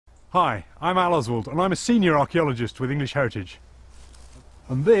Hi, I'm Oswald and I'm a senior archaeologist with English Heritage.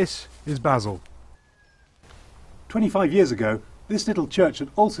 And this is Basil. 25 years ago, this little church at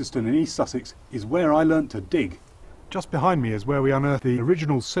Alceston in East Sussex is where I learnt to dig. Just behind me is where we unearthed the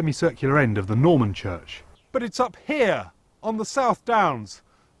original semicircular end of the Norman church. But it's up here, on the South Downs,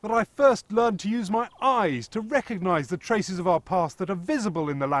 that I first learned to use my eyes to recognise the traces of our past that are visible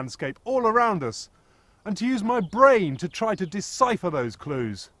in the landscape all around us, and to use my brain to try to decipher those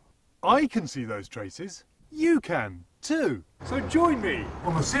clues. I can see those traces. You can, too. So join me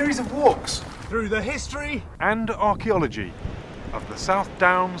on a series of walks through the history and archaeology of the South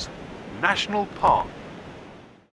Downs National Park.